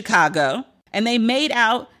in Chicago, and they made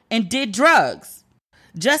out and did drugs.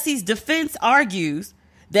 Jussie's defense argues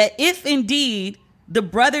that if indeed the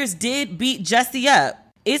brothers did beat Jussie up,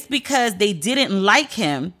 it's because they didn't like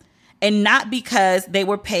him and not because they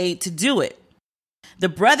were paid to do it. The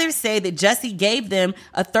brothers say that Jussie gave them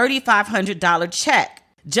a $3,500 check.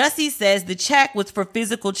 Jussie says the check was for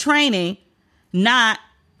physical training, not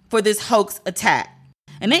for this hoax attack.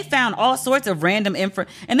 And they found all sorts of random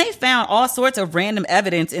evidence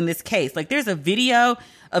in this case. Like there's a video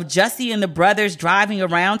of Jussie and the brothers driving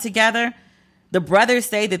around together. The brothers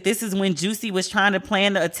say that this is when Jussie was trying to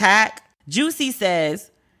plan the attack. Jussie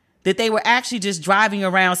says that they were actually just driving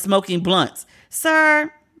around smoking blunts.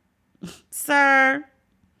 Sir,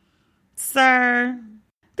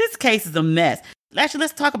 this case is a mess. Actually,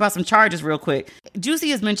 let's talk about some charges real quick.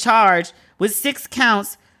 Jussie has been charged with 6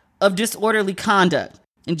 counts of disorderly conduct.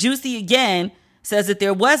 And Jussie again says that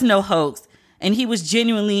there was no hoax and he was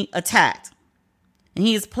genuinely attacked. And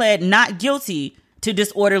he has pled not guilty to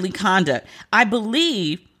disorderly conduct. I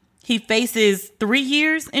believe he faces 3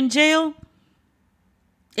 years in jail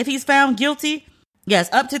if he's found guilty. Yes,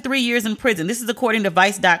 up to 3 years in prison. This is according to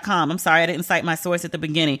Vice.com. I'm sorry I didn't cite my source at the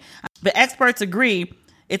beginning. But experts agree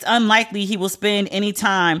it's unlikely he will spend any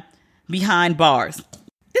time behind bars.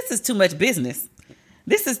 This is too much business.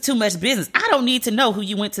 I don't need to know who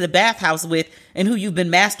you went to the bathhouse with and who you've been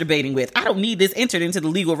masturbating with. I don't need this entered into the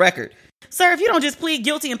legal record. Sir, if you don't just plead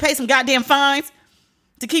guilty and pay some goddamn fines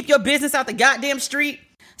to keep your business out the goddamn street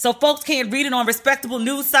so folks can't read it on respectable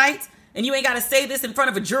news sites and you ain't got to say this in front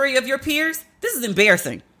of a jury of your peers, this is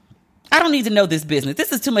embarrassing. I don't need to know this business.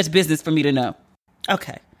 This is too much business for me to know.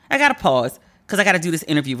 Okay, I got to pause because I got to do this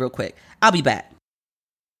interview real quick. I'll be back.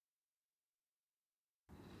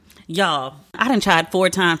 Y'all, I done tried 4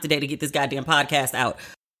 times today to get this goddamn podcast out.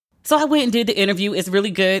 So I went and did the interview. It's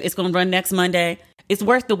really good. It's going to run next Monday. It's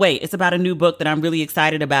worth the wait. It's about a new book that I'm really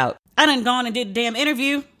excited about. I done gone and did the damn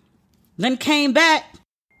interview. Then came back.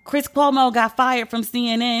 Chris Cuomo got fired from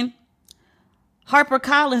CNN.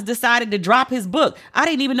 HarperCollins decided to drop his book. I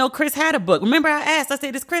didn't even know Chris had a book. Remember I asked, I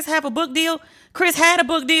said, does Chris have a book deal? Chris had a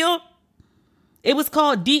book deal. It was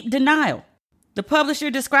called Deep Denial. The publisher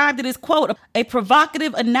described it as, quote, a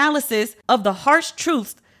provocative analysis of the harsh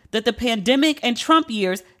truths that the pandemic and Trump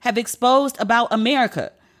years have exposed about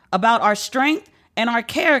America, about our strength and our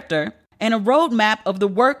character, and a roadmap of the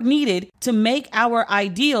work needed to make our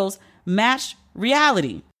ideals match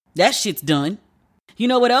reality. That shit's done. You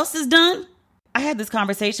know what else is done? I had this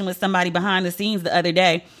conversation with somebody behind the scenes the other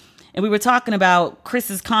day, and we were talking about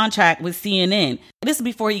Chris's contract with CNN. This is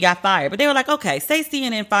before he got fired. But they were like, okay, say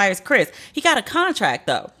CNN fires Chris. He got a contract,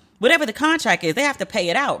 though. Whatever the contract is, they have to pay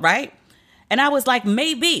it out, right? And I was like,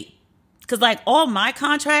 maybe. Because like all my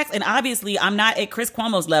contracts, and obviously I'm not at Chris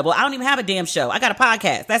Cuomo's level. I don't even have a damn show. I got a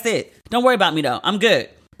podcast. That's it. Don't worry about me, though. I'm good.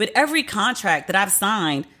 But every contract that I've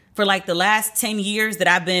signed for like the last 10 years that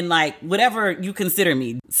I've been like, whatever you consider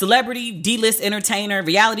me, celebrity, D-list entertainer,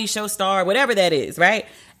 reality show star, whatever that is, right?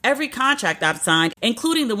 Every contract I've signed,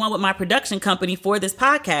 including the one with my production company for this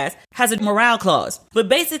podcast, has a morale clause. But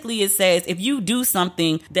basically it says if you do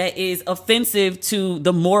something that is offensive to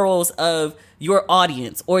the morals of your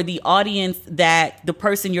audience or the audience that the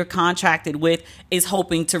person you're contracted with is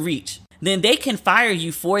hoping to reach, then they can fire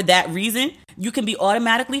you for that reason. You can be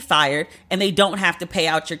automatically fired and they don't have to pay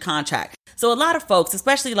out your contract. So a lot of folks,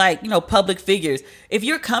 especially like, public figures, if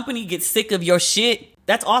your company gets sick of your shit,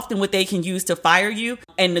 that's often what they can use to fire you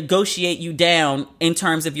and negotiate you down in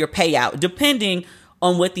terms of your payout, depending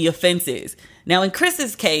on what the offense is. Now, in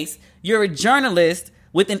Chris's case, you're a journalist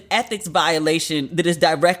with an ethics violation that is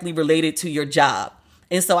directly related to your job.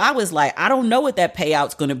 And so I was like, I don't know what that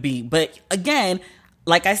payout's going to be. But again,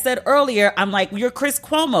 like I said earlier, I'm like, you're Chris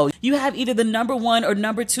Cuomo. You have either the number 1 or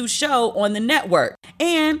number 2 show on the network.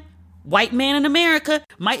 And white man in America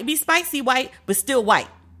might be spicy white, but still white.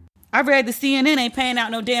 I read the CNN ain't paying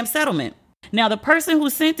out no damn settlement. Now, the person who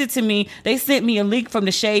sent it to me, they sent me a link from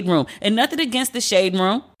the Shade Room. And nothing against the Shade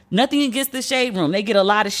Room. Nothing against the Shade Room. They get a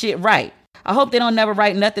lot of shit right. I hope they don't never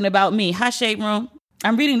write nothing about me. Hi, Shade Room.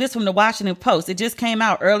 I'm reading this from the Washington Post. It just came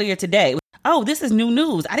out earlier today. Oh, this is new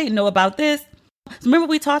news. I didn't know about this. So remember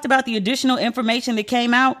we talked about the additional information that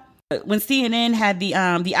came out when CNN had the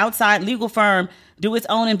outside legal firm do its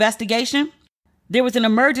own investigation? There was an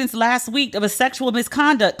emergence last week of a sexual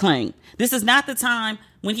misconduct claim. This is not the time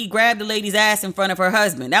when he grabbed the lady's ass in front of her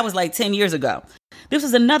husband. That was like 10 years ago. This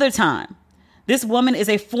was another time. This woman is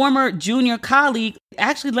a former junior colleague.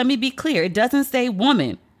 Actually, let me be clear. It doesn't say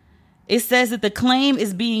woman. It says that the claim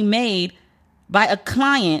is being made by a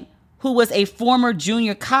client who was a former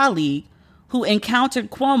junior colleague who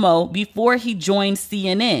encountered Cuomo before he joined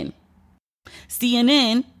CNN.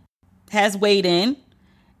 CNN has weighed in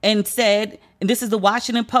and said, and this is the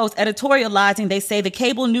Washington Post editorializing, they say the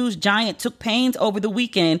cable news giant took pains over the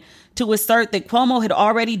weekend to assert that Cuomo had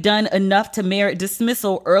already done enough to merit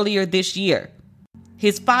dismissal earlier this year.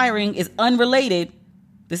 His firing is unrelated,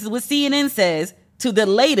 this is what CNN says, to the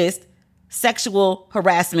latest sexual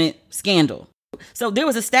harassment scandal. So there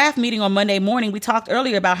was a staff meeting on Monday morning. We talked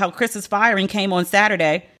earlier about how Chris's firing came on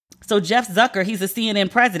Saturday. So Jeff Zucker, he's the CNN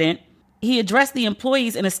president, he addressed the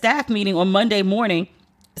employees in a staff meeting on Monday morning,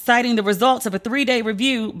 citing the results of a 3-day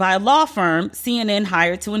review by a law firm CNN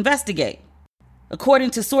hired to investigate.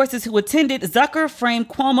 According to sources who attended, Zucker framed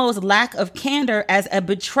Cuomo's lack of candor as a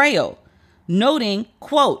betrayal, noting,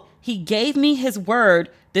 quote, he gave me his word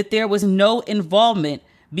that there was no involvement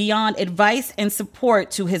beyond advice and support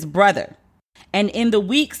to his brother. And in the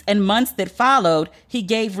weeks and months that followed, he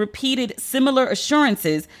gave repeated similar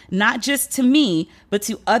assurances, not just to me, but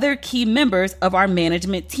to other key members of our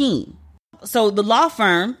management team. So the law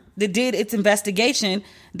firm that did its investigation,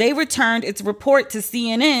 they returned its report to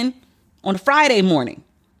CNN on Friday morning.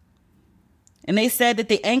 And they said that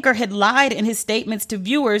the anchor had lied in his statements to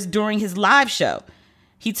viewers during his live show.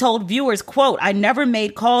 He told viewers, quote, I never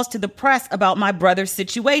made calls to the press about my brother's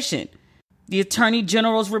situation. The Attorney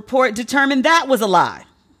General's report determined that was a lie.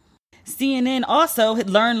 CNN also had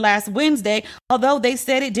learned last Wednesday, although they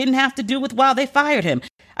said it didn't have to do with why they fired him.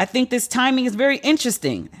 I think this timing is very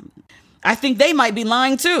interesting. I think they might be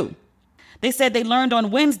lying too. They said they learned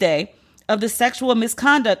on Wednesday of the sexual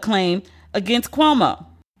misconduct claim against Cuomo.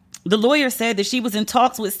 The lawyer said that she was in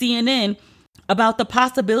talks with CNN about the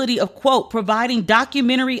possibility of, quote, providing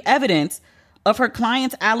documentary evidence of her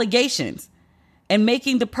client's allegations and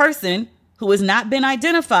making the person who has not been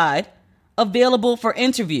identified available for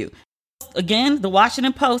interview. Again, the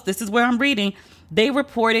Washington Post, this is where I'm reading, they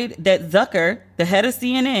reported that Zucker, the head of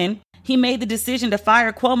CNN, he made the decision to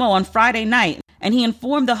fire Cuomo on Friday night, and he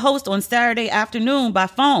informed the host on Saturday afternoon by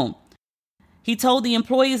phone. He told the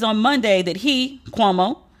employees on Monday that he,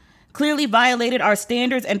 Cuomo, clearly violated our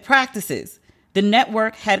standards and practices. The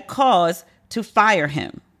network had cause to fire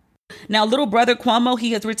him. Now, little brother Cuomo,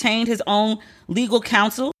 he has retained his own legal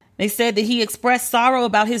counsel. They said that he expressed sorrow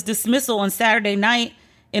about his dismissal on Saturday night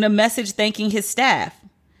in a message thanking his staff.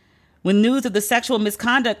 When news of the sexual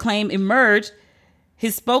misconduct claim emerged,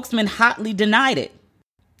 his spokesman hotly denied it.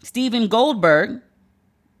 Stephen Goldberg,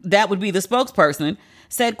 that would be the spokesperson,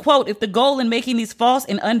 said, quote, if the goal in making these false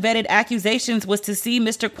and unvetted accusations was to see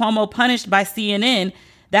Mr. Cuomo punished by CNN,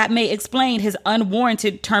 That may explain his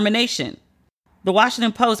unwarranted termination. The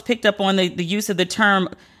Washington Post picked up on the use of the term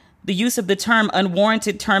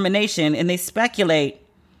unwarranted termination, and they speculate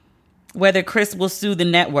whether Chris will sue the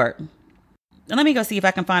network. And let me go see if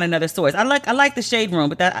I can find another source. I like the Shade Room,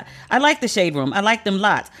 but I like the Shade Room. I like them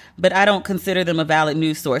lots, but I don't consider them a valid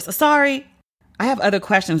news source. Sorry. I have other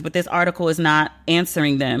questions, but this article is not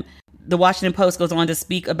answering them. The Washington Post goes on to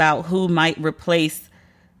speak about who might replace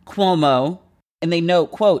Cuomo, and they note,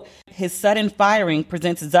 quote, his sudden firing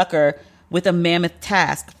presents Zucker with a mammoth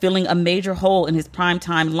task, filling a major hole in his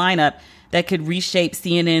primetime lineup that could reshape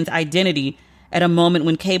CNN's identity at a moment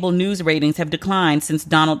when cable news ratings have declined since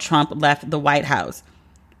Donald Trump left the White House.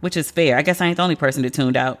 Which is fair. I guess I ain't the only person that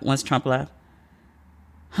tuned out once Trump left.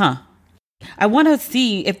 I want to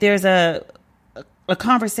see if there's a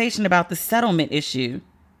conversation about the settlement issue.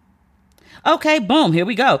 Okay, boom, here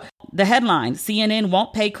we go. The headline, CNN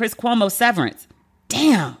won't pay Chris Cuomo severance.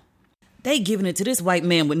 Damn, they giving it to this white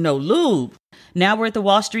man with no lube. Now we're at the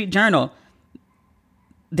Wall Street Journal.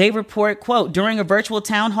 They report, quote, during a virtual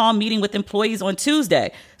town hall meeting with employees on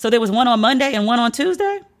Tuesday. So there was one on Monday and one on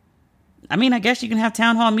Tuesday? I mean, I guess you can have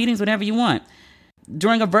town hall meetings whenever you want.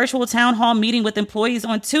 During a virtual town hall meeting with employees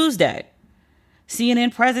on Tuesday,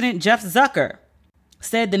 CNN President Jeff Zucker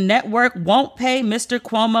said the network won't pay Mr.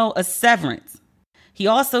 Cuomo a severance. He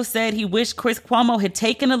also said he wished Chris Cuomo had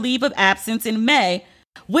taken a leave of absence in May,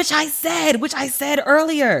 which I said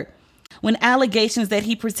earlier, when allegations that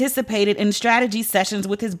he participated in strategy sessions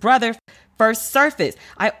with his brother first surfaced.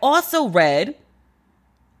 I also read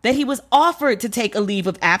that he was offered to take a leave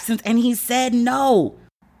of absence and he said no.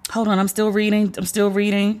 Hold on, I'm still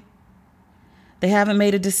reading. They haven't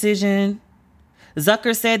made a decision.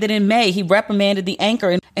 Zucker said that in May, he reprimanded the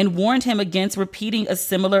anchor and warned him against repeating a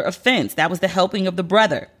similar offense. That was the helping of the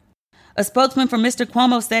brother. A spokesman for Mr.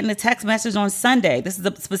 Cuomo said in a text message on Sunday, this is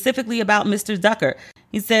specifically about Mr. Zucker.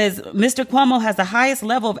 He says, Mr. Cuomo has the highest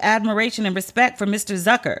level of admiration and respect for Mr.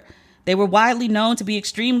 Zucker. They were widely known to be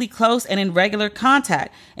extremely close and in regular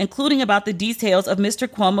contact, including about the details of Mr.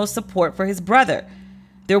 Cuomo's support for his brother.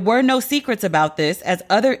 There were no secrets about this, as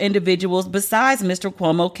other individuals besides Mr.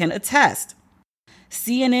 Cuomo can attest.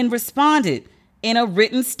 CNN responded in a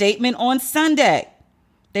written statement on Sunday.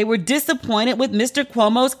 They were disappointed with Mr.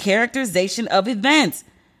 Cuomo's characterization of events.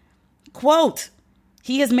 Quote,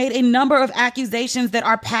 he has made a number of accusations that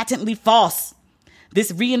are patently false.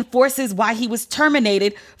 This reinforces why he was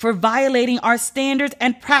terminated for violating our standards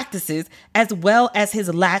and practices, as well as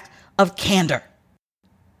his lack of candor.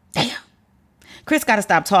 Damn. Chris got to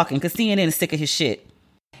stop talking because CNN is sick of his shit.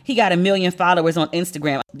 He got 1 million followers on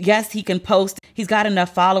Instagram. Yes, he can post. He's got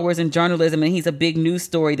enough followers in journalism and he's a big news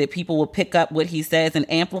story that people will pick up what he says and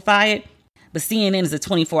amplify it. But CNN is a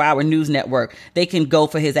 24-hour news network. They can go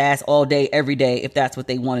for his ass all day, every day, if that's what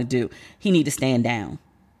they want to do. He need to stand down.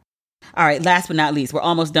 All right, last but not least, we're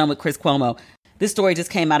almost done with Chris Cuomo. This story just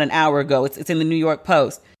came out an hour ago. It's in the New York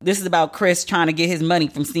Post. This is about Chris trying to get his money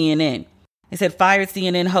from CNN. It said fired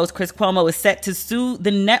CNN host Chris Cuomo is set to sue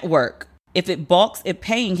the network if it balks at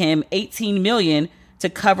paying him $18 million to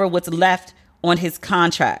cover what's left on his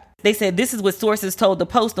contract. They said this is what sources told the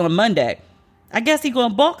Post on Monday. I guess he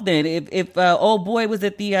gonna balk then. If old boy was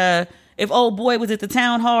at the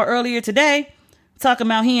town hall earlier today talking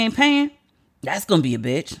about he ain't paying, that's gonna be a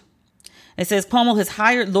bitch. It says Cuomo has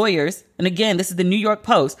hired lawyers, and again, this is the New York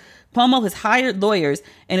Post. Cuomo has hired lawyers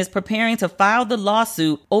and is preparing to file the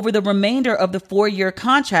lawsuit over the remainder of the 4-year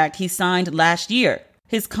contract he signed last year.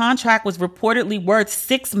 His contract was reportedly worth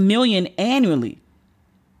 $6 million annually.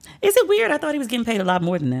 Is it weird? I thought he was getting paid a lot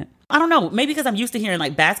more than that. I don't know. Maybe because I'm used to hearing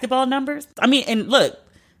like basketball numbers. I mean, and look,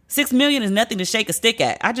 $6 million is nothing to shake a stick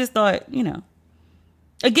at. I just thought,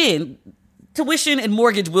 again, tuition and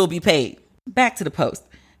mortgage will be paid. Back to the Post.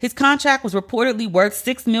 His contract was reportedly worth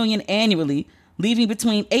 $6 million annually, leaving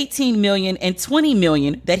between $18 million and $20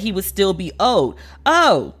 million that he would still be owed.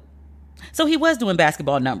 Oh, so he was doing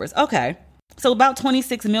basketball numbers. Okay. So about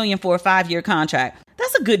 $26 million for a 5-year contract.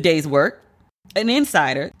 That's a good day's work. An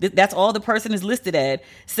insider, that's all the person is listed at,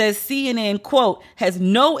 says CNN, quote, has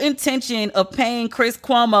no intention of paying Chris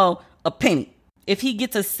Cuomo a penny. If he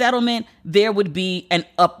gets a settlement, there would be an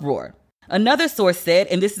uproar. Another source said,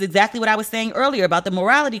 and this is exactly what I was saying earlier about the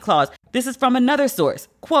morality clause. This is from another source.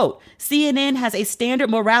 Quote, CNN has a standard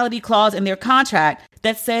morality clause in their contract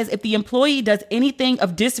that says if the employee does anything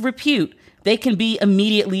of disrepute, they can be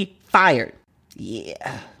immediately fired.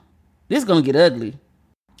 Yeah, this is going to get ugly.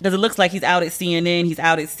 Because it looks like he's out at CNN. He's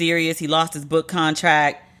out at Sirius. He lost his book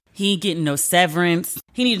contract. He ain't getting no severance.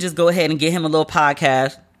 He need to just go ahead and get him a little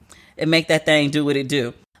podcast and make that thing do what it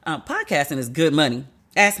do. Podcasting is good money.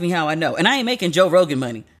 Ask me how I know. And I ain't making Joe Rogan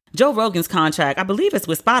money. Joe Rogan's contract, I believe it's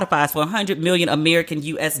with Spotify, is for 100 million American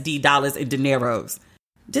USD dollars in dineros.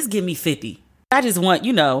 Just give me 50. I just want,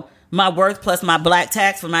 my worth plus my black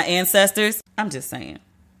tax for my ancestors. I'm just saying.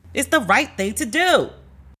 It's the right thing to do.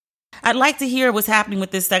 I'd like to hear what's happening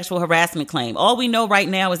with this sexual harassment claim. All we know right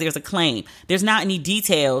now is there's a claim. There's not any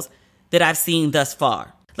details that I've seen thus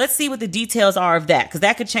far. Let's see what the details are of that, because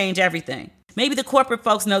that could change everything. Maybe the corporate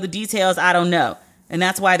folks know the details, I don't know. And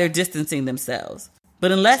that's why they're distancing themselves.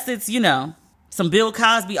 But unless it's, some Bill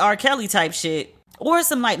Cosby, R. Kelly type shit, or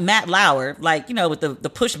some like Matt Lauer, with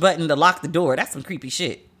the push button to lock the door, that's some creepy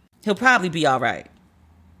shit. He'll probably be all right.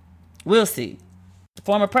 We'll see. The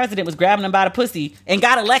former president was grabbing him by the pussy and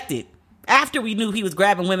got elected after we knew he was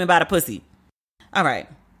grabbing women by the pussy. All right.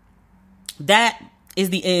 That is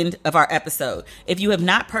the end of our episode. If you have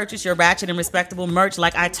not purchased your Ratchet and Respectable merch,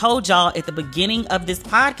 like I told y'all at the beginning of this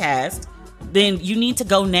podcast, then you need to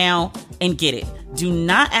go now and get it. Do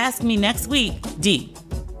not ask me next week, D,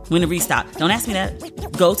 when to restock. Don't ask me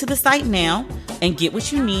that. Go to the site now and get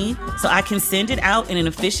what you need so I can send it out in an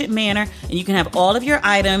efficient manner and you can have all of your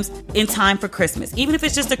items in time for Christmas. Even if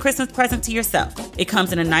it's just a Christmas present to yourself. It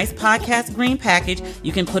comes in a nice podcast green package.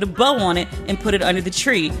 You can put a bow on it and put it under the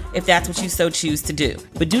tree if that's what you so choose to do.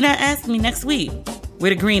 But do not ask me next week, where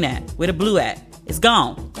the green at? Where the blue at? It's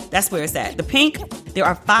gone. That's where it's at. The pink, there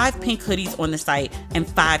are 5 pink hoodies on the site and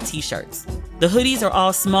 5 t-shirts. The hoodies are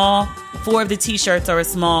all small. 4 of the t-shirts are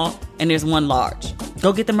small and there's 1 large.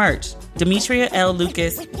 Go get the merch.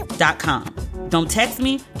 DemetriaLLucas.com. Don't text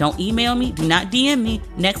me. Don't email me. Do not DM me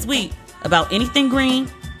next week about anything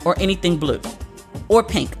green or anything blue or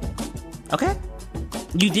pink. Okay?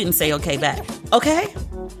 You didn't say okay back. Okay?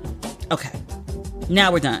 Okay.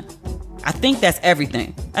 Now we're done. I think that's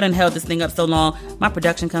everything. I done held this thing up so long. My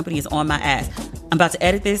production company is on my ass. I'm about to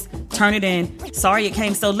edit this, turn it in. Sorry it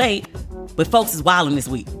came so late, but folks is wilding this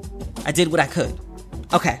week. I did what I could.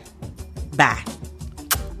 Okay. Bye.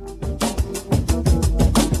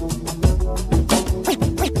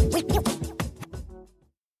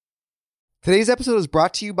 Today's episode is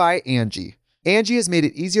brought to you by Angie. Angie has made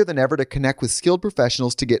it easier than ever to connect with skilled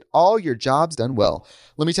professionals to get all your jobs done well.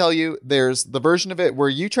 Let me tell you, there's the version of it where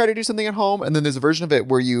you try to do something at home, and then there's a version of it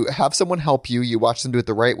where you have someone help you, you watch them do it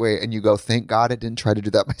the right way, and you go, thank God I didn't try to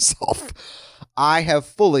do that myself. I have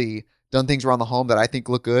fully done things around the home that I think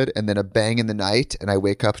look good, and then a bang in the night, and I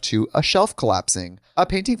wake up to a shelf collapsing, a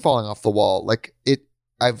painting falling off the wall.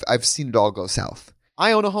 I've seen it all go south.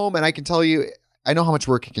 I own a home, and I can tell you, I know how much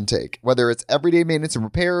work it can take. Whether it's everyday maintenance and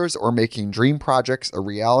repairs or making dream projects a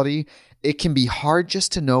reality, it can be hard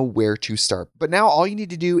just to know where to start. But now all you need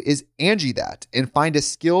to do is Angie that and find a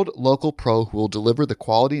skilled local pro who will deliver the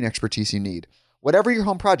quality and expertise you need. Whatever your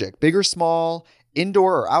home project, big or small,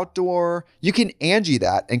 indoor or outdoor, you can Angie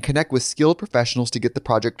that and connect with skilled professionals to get the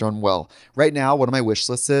project done well. Right now, one of my wish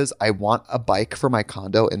lists is I want a bike for my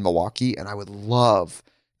condo in Milwaukee, and I would love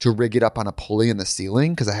to rig it up on a pulley in the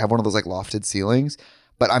ceiling because I have one of those lofted ceilings,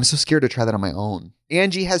 but I'm so scared to try that on my own.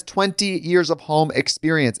 Angie has 20 years of home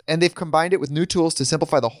experience, and they've combined it with new tools to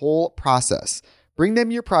simplify the whole process. Bring them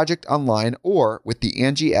your project online or with the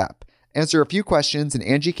Angie app. Answer a few questions and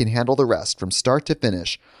Angie can handle the rest from start to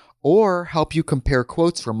finish, or help you compare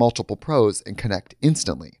quotes from multiple pros and connect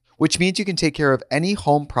instantly, which means you can take care of any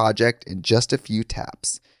home project in just a few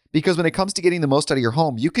taps. Because when it comes to getting the most out of your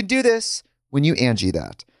home, you can do this when you Angie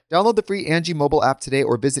that. Download the free Angie mobile app today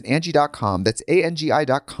or visit Angie.com. That's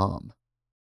ANGI.com.